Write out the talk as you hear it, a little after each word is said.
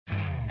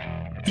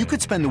You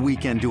could spend the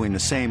weekend doing the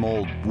same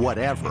old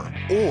whatever,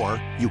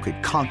 or you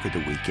could conquer the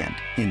weekend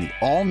in the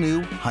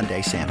all-new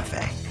Hyundai Santa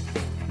Fe.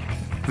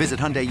 Visit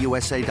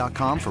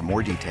HyundaiUSA.com for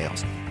more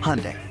details.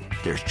 Hyundai,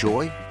 there's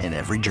joy in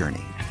every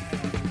journey.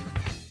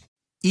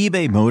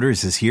 eBay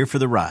Motors is here for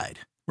the ride.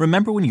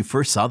 Remember when you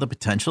first saw the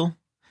potential?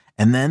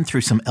 And then through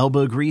some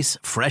elbow grease,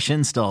 fresh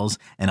installs,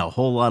 and a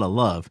whole lot of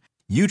love,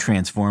 you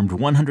transformed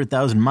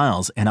 100,000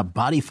 miles and a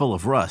body full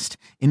of rust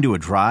into a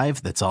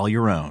drive that's all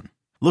your own.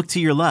 Look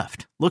to your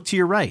left. Look to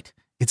your right.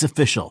 It's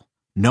official.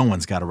 No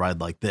one's got a ride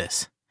like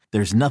this.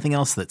 There's nothing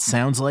else that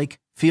sounds like,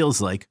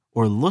 feels like,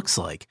 or looks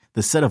like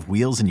the set of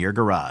wheels in your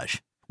garage.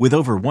 With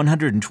over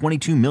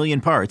 122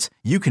 million parts,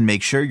 you can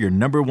make sure your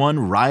number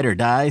one ride or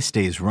die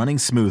stays running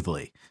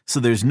smoothly.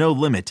 So there's no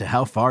limit to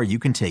how far you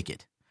can take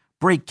it.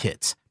 Brake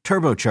kits,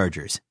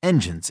 turbochargers,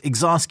 engines,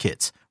 exhaust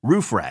kits,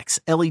 roof racks,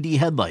 LED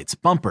headlights,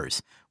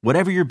 bumpers,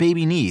 whatever your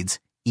baby needs,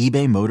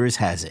 eBay Motors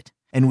has it.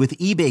 And with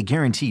eBay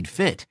Guaranteed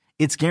Fit,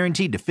 it's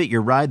guaranteed to fit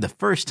your ride the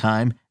first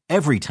time,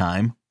 every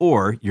time,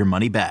 or your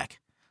money back.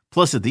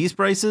 Plus, at these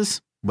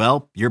prices,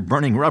 well, you're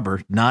burning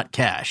rubber, not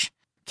cash.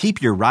 Keep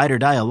your ride or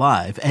die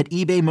alive at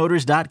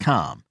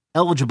ebaymotors.com.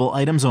 Eligible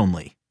items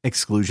only.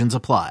 Exclusions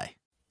apply.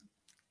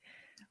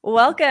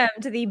 Welcome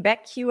to the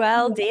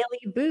BetQL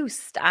Daily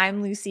Boost.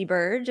 I'm Lucy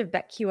Burge of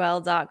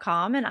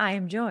BetQL.com, and I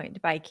am joined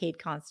by Kate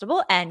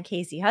Constable and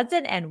Casey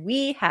Hudson, and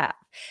we have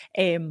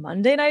a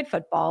Monday Night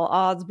Football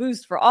odds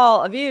boost for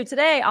all of you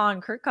today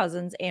on Kirk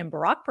Cousins and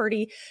Brock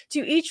Purdy to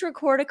each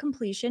record a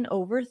completion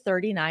over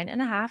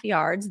 39.5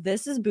 yards.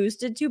 This is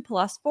boosted to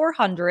plus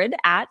 400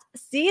 at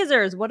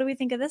Caesars. What do we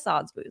think of this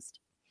odds boost?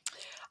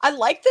 I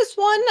like this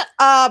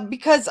one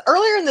because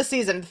earlier in the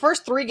season, the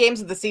first 3 games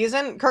of the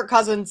season, Kirk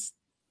Cousins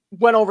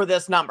went over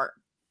this number.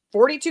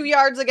 42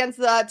 yards against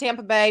the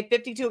Tampa Bay,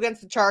 52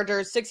 against the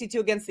Chargers,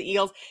 62 against the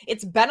Eagles.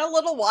 It's been a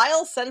little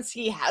while since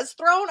he has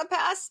thrown a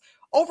pass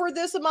over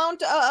this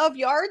amount of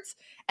yards.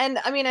 And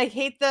I mean, I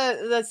hate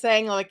the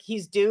saying like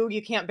he's due.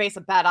 You can't base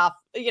a bet off,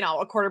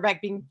 a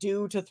quarterback being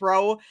due to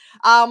throw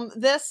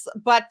this.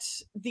 But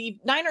the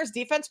Niners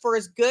defense, for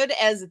as good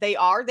as they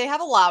are, they have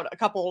allowed a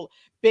couple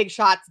big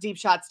shots, deep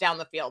shots down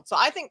the field. So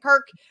I think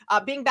Kirk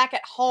being back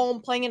at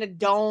home, playing in a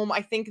dome,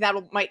 I think that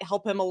might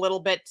help him a little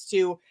bit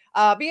to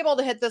be able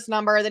to hit this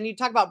number. Then you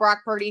talk about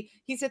Brock Purdy.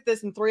 He's hit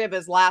this in 3 of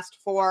his last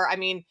 4. I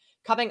mean,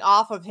 coming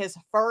off of his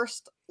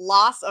first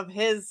loss of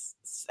his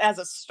as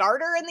a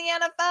starter in the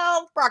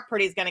NFL, Brock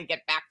Purdy's going to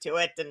get back to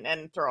it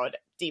and throw a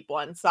deep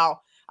one. So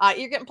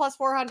you're getting plus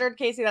 400,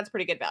 Casey. That's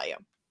pretty good value.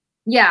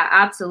 Yeah,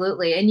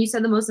 absolutely. And you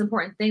said the most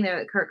important thing there,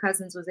 that Kirk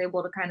Cousins was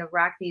able to kind of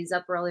rack these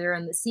up earlier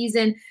in the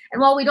season.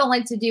 And while we don't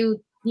like to do,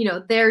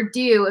 their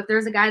due, if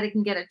there's a guy that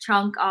can get a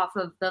chunk off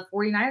of the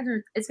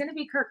 49ers, it's going to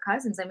be Kirk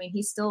Cousins. I mean,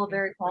 he's still a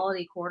very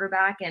quality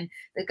quarterback, and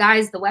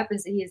the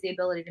weapons that he has the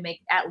ability to make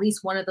at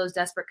least one of those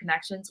desperate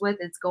connections with,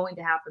 it's going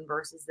to happen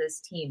versus this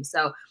team.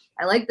 So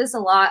I like this a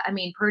lot. I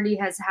mean, Purdy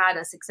has had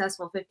a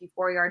successful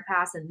 54-yard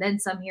pass and then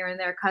some here and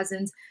there.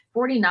 Cousins,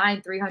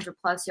 49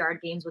 300-plus yard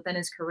games within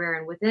his career,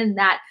 and within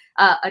that,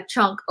 a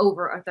chunk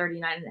over a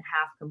 39.5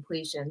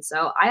 completion.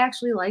 So I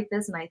actually like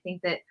this, and I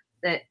think that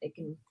it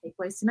can take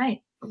place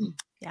tonight.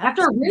 Yeah,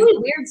 after a really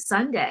weird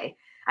Sunday.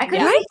 I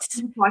couldn't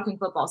keep watching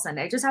football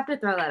Sunday. I just have to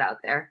throw that out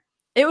there.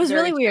 It was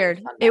really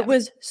weird. It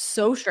was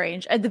so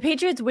strange. The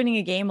Patriots winning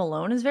a game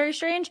alone is very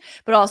strange,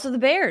 but also the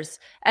Bears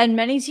and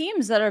many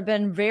teams that have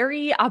been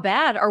very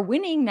bad are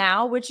winning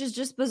now, which is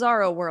just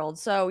bizarro world.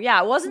 So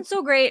yeah, it wasn't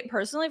so great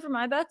personally for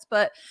my bets,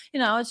 but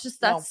it's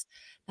just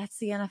that's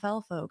the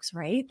NFL, folks,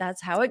 right?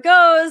 That's how it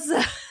goes.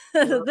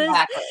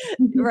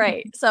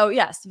 Right. So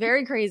yes,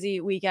 very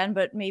crazy weekend,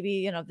 but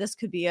maybe, this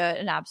could be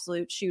an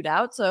absolute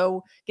shootout.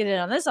 So get in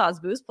on this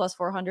odds boost plus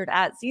 400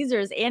 at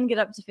Caesars and get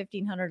up to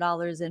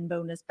 $1,500 in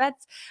bonus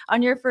bets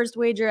on your first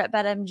wager at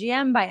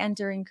BetMGM by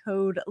entering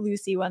code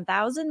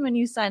Lucy1000 when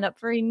you sign up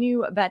for a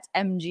new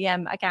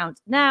BetMGM account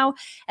now,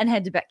 and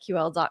head to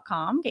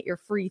BetQL.com. Get your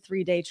free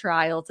 3-day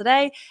trial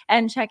today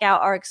and check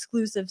out our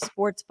exclusive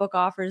sportsbook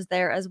offers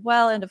there as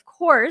well. And of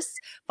course,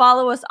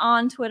 follow us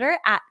on Twitter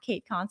at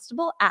Kate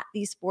Constable, at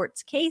The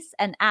Sports Case,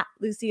 and at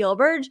Lucille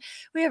Burge.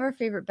 We have our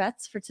favorite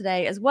bets for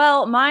today as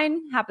well.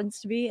 Mine happens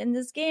to be in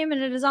this game, and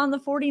it is on the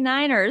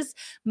 49ers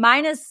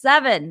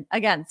 -7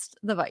 against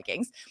the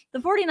Vikings. The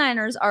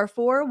 49ers are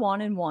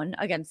 4-1-1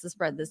 against the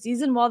spread this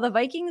season, while the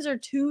Vikings are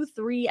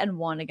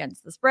 2-3-1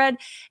 against the spread,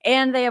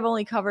 and they have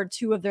only covered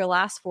 2 of their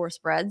last 4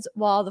 spreads,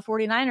 while the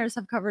 49ers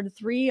have covered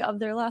 3 of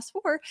their last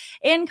 4.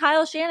 And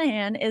Kyle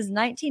Shanahan is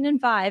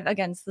 19-5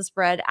 against the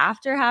spread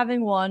after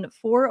having won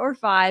 4 or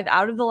 5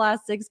 out of the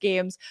last 6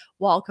 games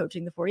while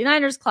coaching the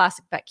 49ers.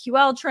 Classic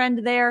BetQL trend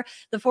there.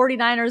 The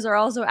 49ers are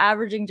also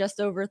averaging just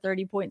over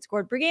 30 points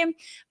scored per game.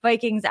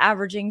 Vikings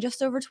averaging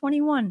just over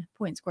 21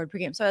 points scored per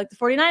game. So I like the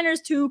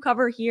 49ers to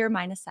cover here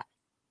 -7.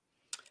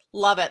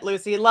 Love it,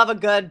 Lucy. Love a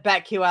good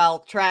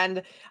BetQL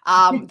trend.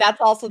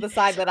 That's also the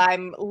side that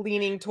I'm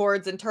leaning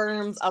towards in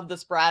terms of the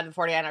spread, the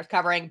 49ers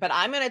covering. But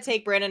I'm going to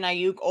take Brandon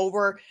Ayuk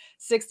over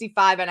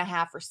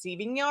 65.5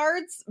 receiving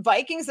yards.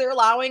 Vikings, they're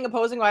allowing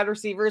opposing wide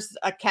receivers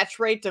a catch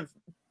rate of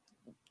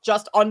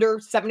just under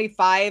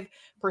 75%.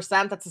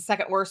 That's the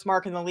second worst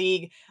mark in the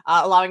league,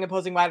 allowing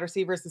opposing wide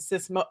receivers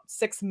the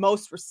sixth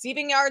most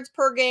receiving yards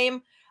per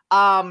game.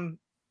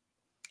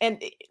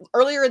 And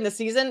earlier in the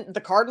season, the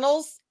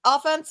Cardinals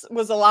offense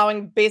was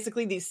allowing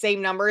basically these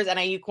same numbers, and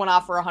Ayuk went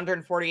off for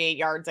 148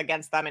 yards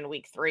against them in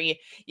week 3.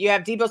 You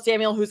have Deebo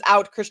Samuel, who's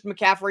out. Christian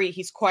McCaffrey,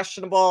 he's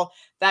questionable.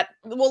 That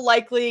will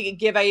likely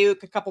give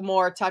Ayuk a couple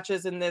more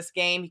touches in this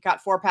game. He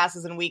caught 4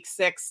 passes in week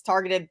 6,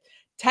 targeted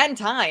 10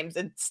 times,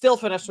 and still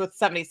finished with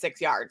 76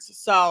 yards.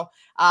 So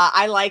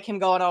I like him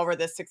going over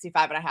this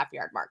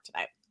 65.5-yard mark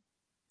tonight.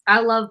 I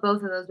love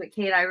both of those, but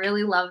Kate, I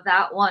really love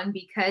that one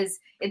because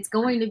it's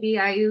going to be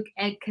Ayuk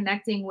and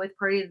connecting with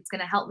Purdy that's going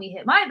to help me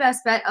hit my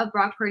best bet of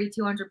Brock Purdy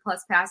 200+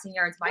 passing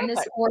yards, minus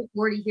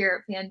 440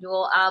 here at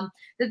FanDuel.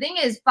 The thing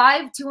is,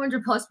 5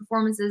 200+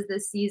 performances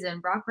this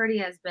season. Brock Purdy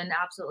has been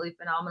absolutely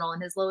phenomenal,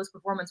 and his lowest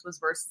performance was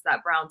versus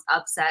that Browns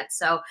upset.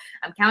 So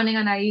I'm counting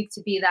on Ayuk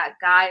to be that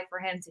guy for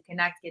him to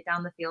connect, get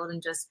down the field,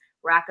 and just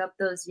rack up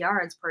those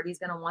yards. Purdy's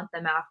going to want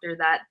them after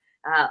that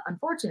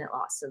unfortunate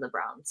loss to the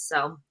Browns.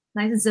 So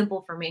nice and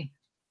simple for me.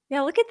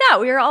 Yeah, look at that.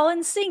 We are all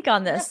in sync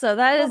on this. So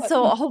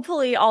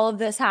hopefully all of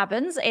this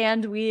happens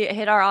and we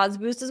hit our odds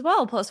boost as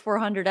well, plus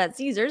 400 at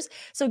Caesars.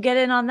 So get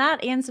in on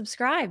that and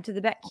subscribe to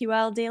the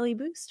BetQL Daily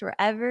Boost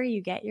wherever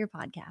you get your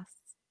podcasts.